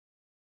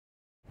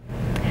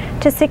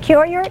To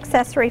secure your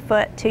accessory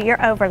foot to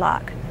your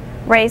overlock,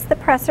 raise the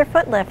presser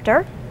foot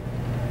lifter,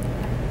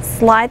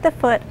 slide the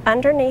foot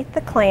underneath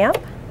the clamp,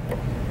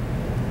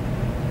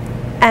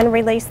 and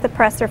release the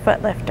presser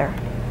foot lifter.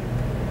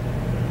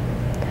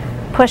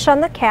 Push on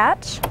the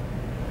catch,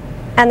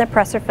 and the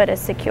presser foot is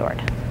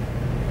secured.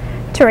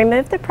 To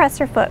remove the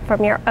presser foot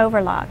from your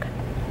overlock,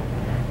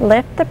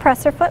 lift the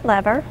presser foot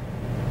lever,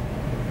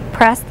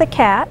 press the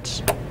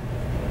catch,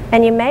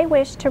 and you may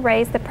wish to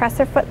raise the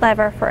presser foot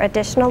lever for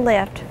additional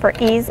lift for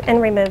ease in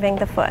removing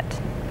the foot.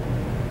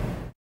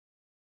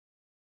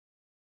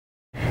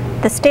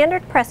 The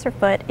standard presser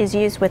foot is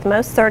used with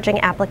most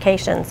serging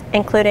applications,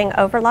 including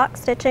overlock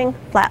stitching,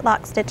 flat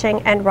lock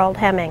stitching, and rolled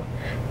hemming.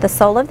 The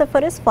sole of the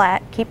foot is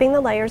flat, keeping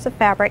the layers of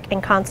fabric in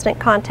constant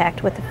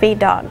contact with the feed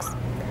dogs.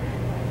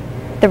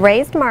 The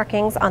raised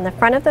markings on the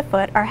front of the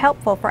foot are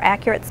helpful for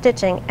accurate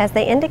stitching as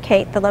they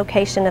indicate the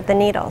location of the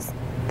needles.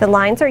 The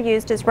lines are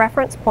used as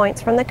reference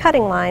points from the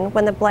cutting line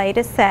when the blade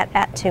is set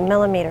at 2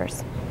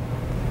 millimeters.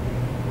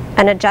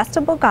 An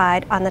adjustable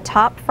guide on the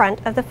top front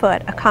of the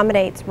foot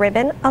accommodates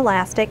ribbon,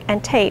 elastic,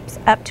 and tapes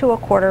up to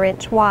 1/4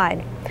 inch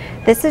wide.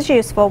 This is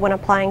useful when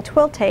applying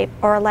twill tape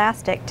or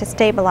elastic to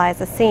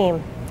stabilize a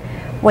seam.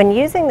 When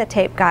using the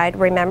tape guide,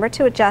 remember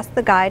to adjust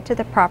the guide to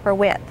the proper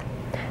width.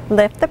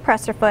 Lift the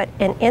presser foot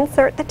and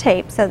insert the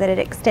tape so that it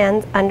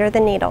extends under the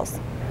needles.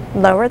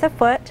 Lower the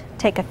foot,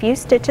 take a few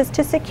stitches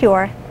to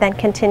secure, then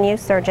continue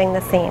serging the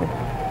seam.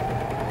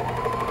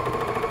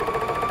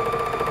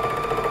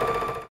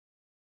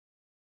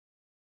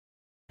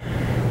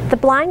 The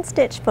blind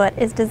stitch foot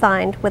is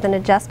designed with an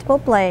adjustable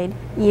blade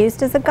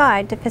used as a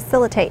guide to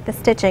facilitate the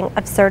stitching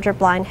of serger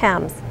blind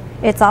hems.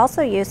 It's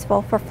also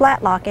useful for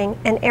flat locking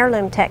and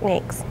heirloom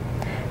techniques.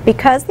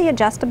 Because the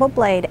adjustable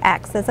blade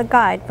acts as a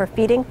guide for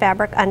feeding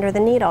fabric under the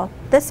needle,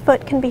 this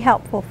foot can be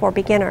helpful for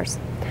beginners.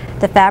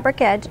 The fabric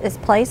edge is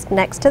placed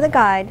next to the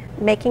guide,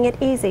 making it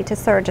easy to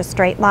serge a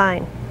straight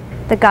line.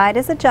 The guide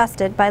is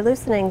adjusted by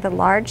loosening the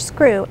large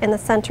screw in the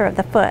center of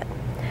the foot.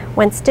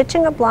 When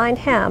stitching a blind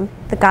hem,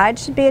 the guide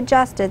should be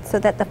adjusted so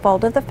that the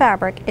fold of the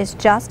fabric is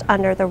just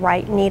under the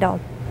right needle.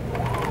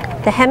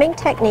 The hemming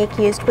technique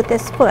used with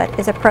this foot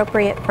is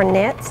appropriate for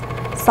knits,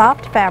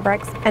 soft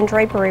fabrics, and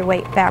drapery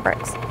weight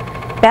fabrics.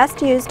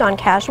 Best used on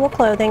casual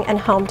clothing and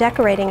home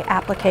decorating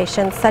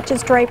applications such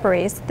as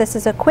draperies, this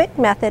is a quick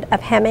method of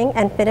hemming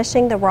and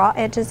finishing the raw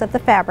edges of the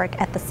fabric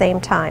at the same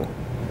time.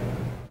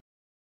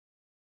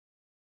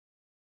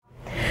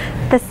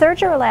 The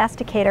serger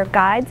elasticator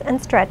guides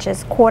and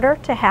stretches 1/4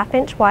 to 1/2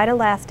 inch wide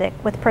elastic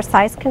with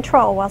precise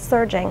control while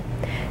serging.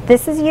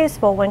 This is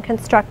useful when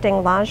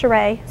constructing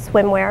lingerie,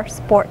 swimwear,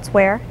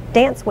 sportswear,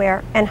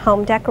 dancewear, and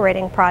home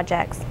decorating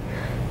projects.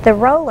 The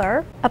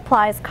roller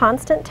applies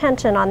constant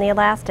tension on the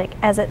elastic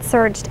as it's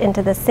serged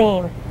into the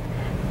seam.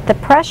 The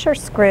pressure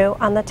screw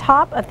on the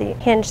top of the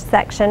hinge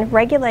section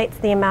regulates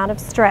the amount of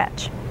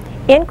stretch.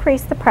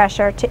 Increase the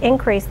pressure to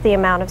increase the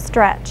amount of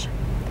stretch.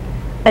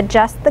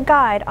 Adjust the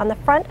guide on the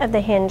front of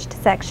the hinged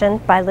section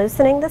by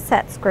loosening the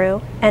set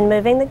screw and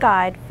moving the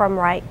guide from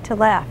right to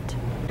left.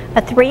 A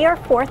 3 or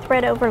 4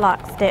 thread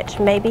overlock stitch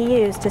may be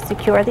used to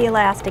secure the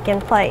elastic in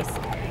place.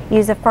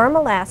 Use a firm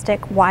elastic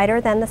wider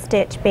than the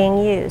stitch being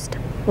used.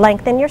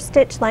 Lengthen your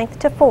stitch length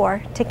to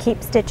 4 to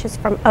keep stitches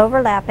from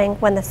overlapping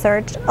when the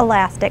serged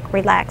elastic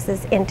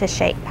relaxes into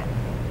shape.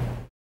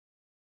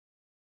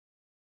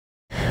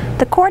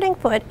 The cording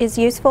foot is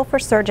useful for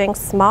serging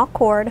small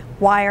cord,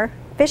 wire,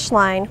 fish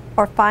line,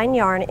 or fine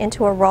yarn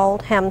into a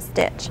rolled hem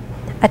stitch.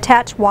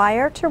 Attach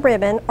wire to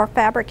ribbon or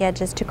fabric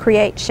edges to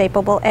create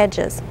shapeable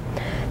edges.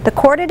 The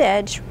corded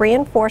edge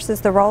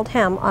reinforces the rolled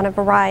hem on a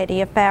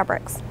variety of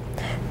fabrics.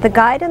 The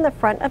guide in the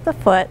front of the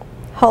foot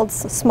holds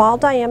small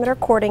diameter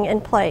cording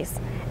in place,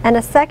 and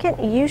a second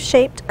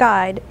U-shaped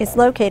guide is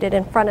located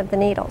in front of the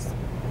needles.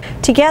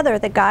 Together,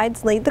 the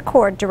guides lead the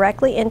cord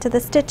directly into the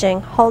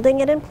stitching, holding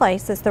it in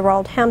place as the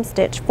rolled hem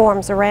stitch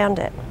forms around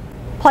it.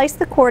 Place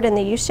the cord in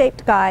the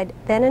U-shaped guide,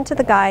 then into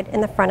the guide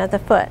in the front of the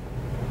foot.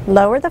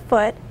 Lower the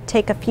foot,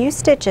 take a few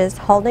stitches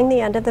holding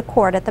the end of the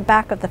cord at the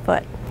back of the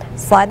foot.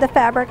 Slide the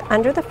fabric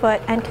under the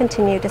foot and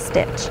continue to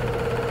stitch.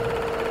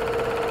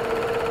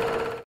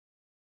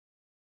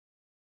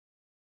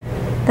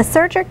 The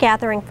serger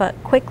gathering foot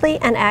quickly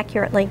and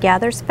accurately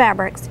gathers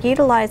fabrics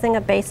utilizing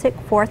a basic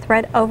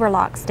 4-thread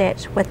overlock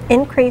stitch with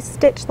increased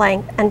stitch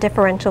length and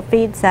differential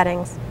feed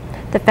settings.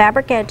 The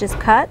fabric edge is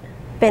cut,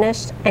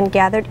 finished, and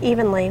gathered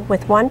evenly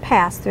with one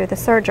pass through the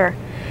serger.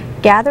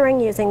 Gathering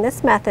using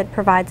this method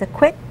provides a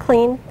quick,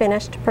 clean,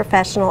 finished,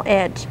 professional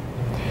edge.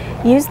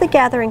 Use the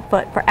gathering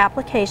foot for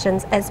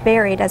applications as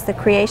varied as the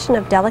creation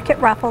of delicate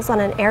ruffles on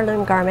an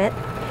heirloom garment,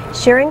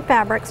 shearing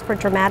fabrics for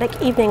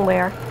dramatic evening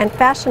wear and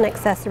fashion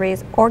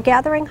accessories, or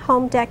gathering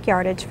home deck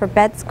yardage for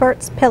bed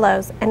skirts,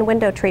 pillows, and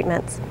window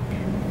treatments.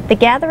 The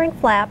gathering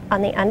flap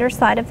on the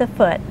underside of the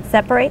foot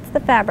separates the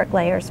fabric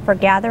layers for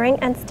gathering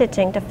and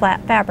stitching to flat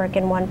fabric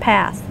in one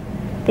pass.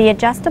 The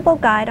adjustable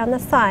guide on the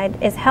side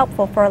is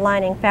helpful for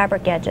aligning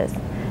fabric edges.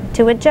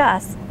 To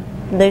adjust,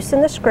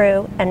 loosen the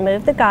screw and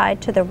move the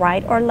guide to the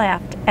right or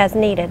left as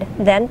needed,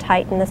 then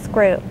tighten the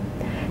screw.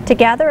 To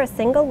gather a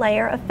single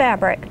layer of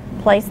fabric,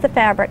 place the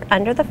fabric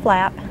under the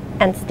flap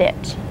and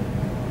stitch.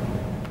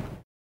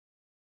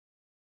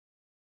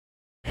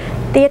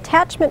 The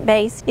attachment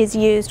base is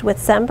used with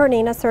some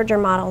BERNINA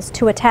serger models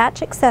to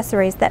attach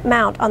accessories that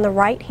mount on the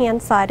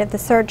right-hand side of the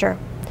serger.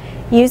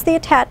 Use the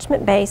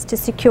attachment base to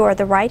secure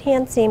the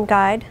right-hand seam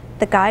guide,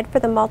 the guide for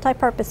the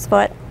multi-purpose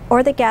foot,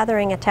 or the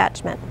gathering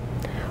attachment.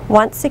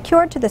 Once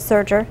secured to the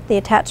serger, the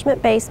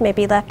attachment base may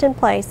be left in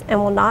place and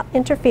will not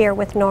interfere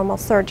with normal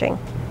serging.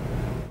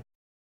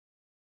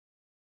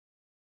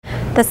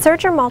 The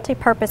serger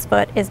multi-purpose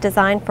foot is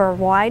designed for a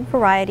wide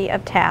variety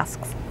of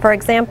tasks. For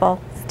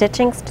example,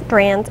 stitching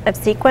strands of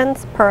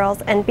sequins,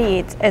 pearls, and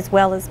beads, as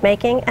well as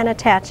making and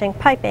attaching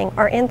piping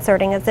or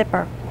inserting a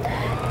zipper.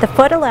 The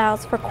foot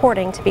allows for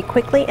cording to be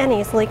quickly and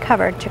easily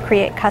covered to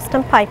create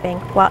custom piping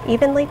while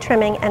evenly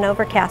trimming and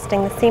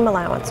overcasting the seam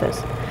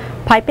allowances.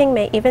 Piping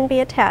may even be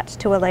attached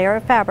to a layer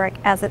of fabric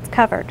as it's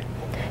covered.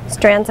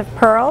 Strands of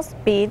pearls,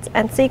 beads,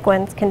 and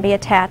sequins can be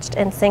attached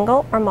in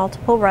single or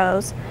multiple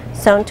rows,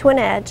 sewn to an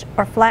edge,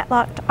 or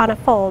flat-locked on a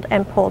fold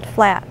and pulled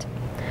flat.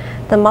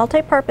 The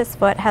multi-purpose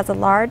foot has a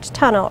large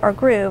tunnel or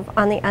groove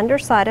on the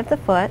underside of the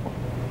foot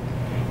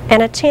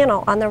and a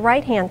channel on the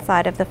right-hand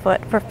side of the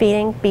foot for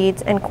feeding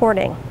beads and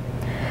cording.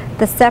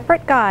 The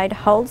separate guide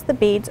holds the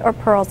beads or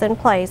pearls in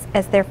place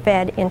as they're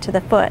fed into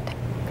the foot.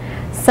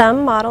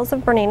 Some models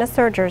of BERNINA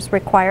sergers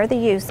require the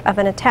use of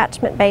an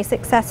attachment base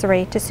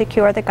accessory to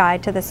secure the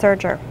guide to the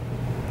serger.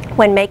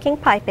 When making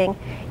piping,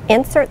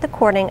 insert the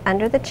cording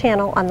under the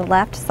channel on the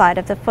left side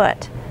of the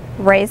foot.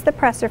 Raise the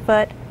presser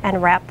foot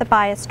and wrap the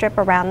bias strip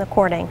around the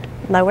cording.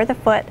 Lower the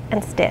foot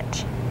and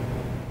stitch.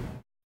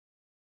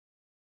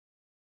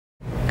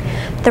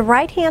 The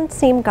right-hand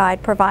seam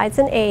guide provides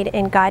an aid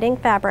in guiding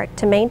fabric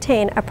to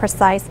maintain a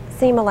precise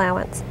seam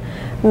allowance.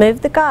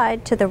 Move the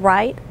guide to the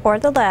right or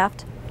the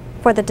left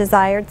for the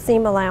desired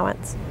seam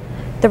allowance.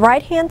 The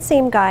right-hand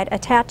seam guide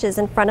attaches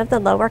in front of the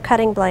lower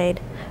cutting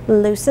blade.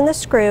 Loosen the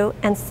screw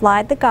and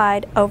slide the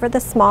guide over the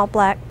small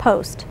black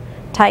post.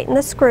 Tighten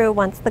the screw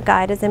once the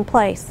guide is in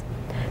place.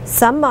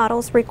 Some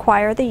models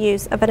require the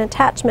use of an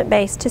attachment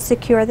base to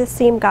secure the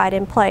seam guide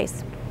in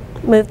place.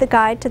 Move the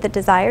guide to the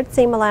desired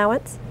seam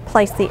allowance,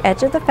 place the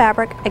edge of the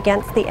fabric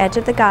against the edge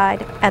of the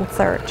guide, and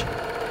serge.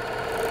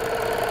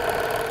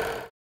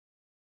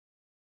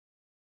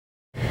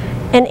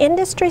 An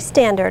industry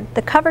standard,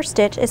 the cover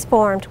stitch is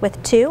formed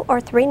with 2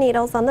 or 3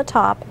 needles on the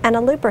top and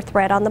a looper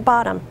thread on the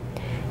bottom.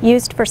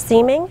 Used for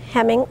seaming,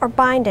 hemming, or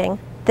binding,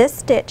 this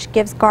stitch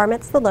gives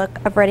garments the look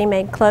of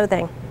ready-made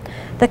clothing.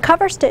 The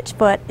cover stitch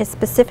foot is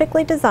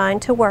specifically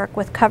designed to work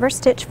with cover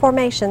stitch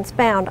formations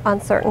found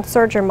on certain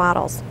serger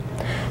models.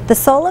 The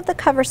sole of the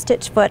cover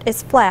stitch foot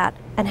is flat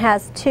and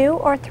has 2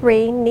 or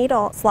 3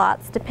 needle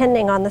slots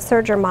depending on the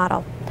serger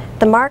model.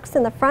 The marks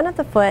in the front of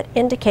the foot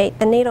indicate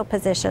the needle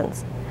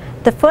positions.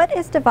 The foot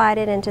is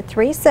divided into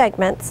 3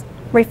 segments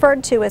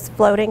referred to as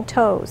floating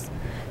toes.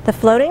 The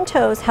floating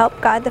toes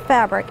help guide the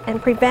fabric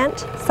and prevent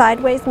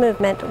sideways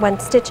movement when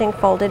stitching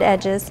folded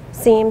edges,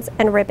 seams,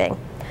 and ribbing.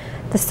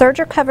 The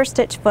serger cover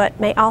stitch foot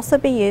may also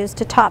be used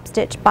to top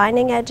stitch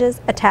binding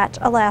edges, attach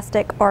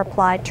elastic, or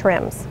apply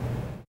trims.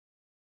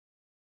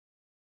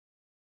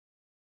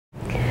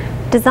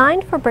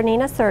 Designed for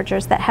BERNINA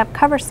sergers that have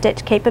cover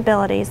stitch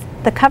capabilities,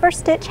 the cover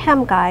stitch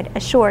hem guide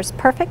assures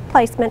perfect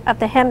placement of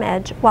the hem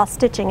edge while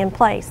stitching in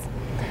place.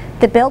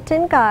 The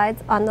built-in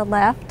guides on the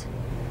left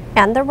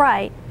and the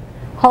right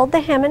hold the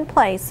hem in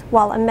place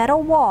while a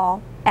metal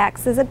wall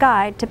acts as a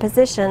guide to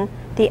position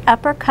the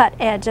upper cut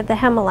edge of the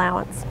hem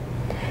allowance.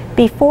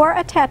 Before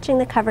attaching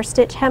the cover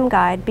stitch hem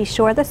guide, be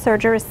sure the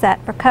serger is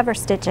set for cover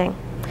stitching.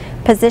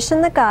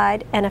 Position the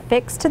guide and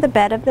affix to the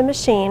bed of the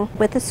machine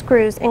with the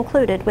screws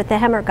included with the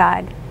hemmer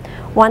guide.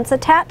 Once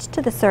attached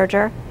to the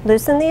serger,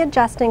 loosen the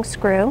adjusting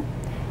screw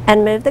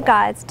and move the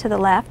guides to the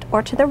left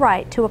or to the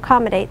right to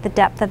accommodate the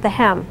depth of the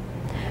hem.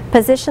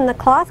 Position the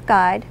cloth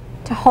guide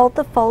to hold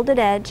the folded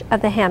edge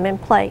of the hem in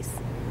place.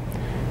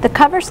 The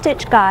cover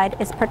stitch guide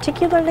is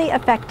particularly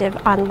effective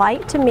on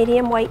light to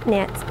medium weight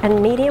knits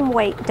and medium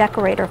weight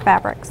decorator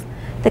fabrics.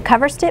 The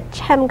cover stitch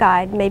hem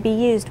guide may be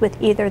used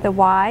with either the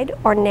wide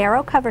or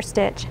narrow cover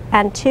stitch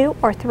and 2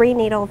 or 3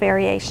 needle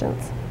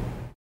variations.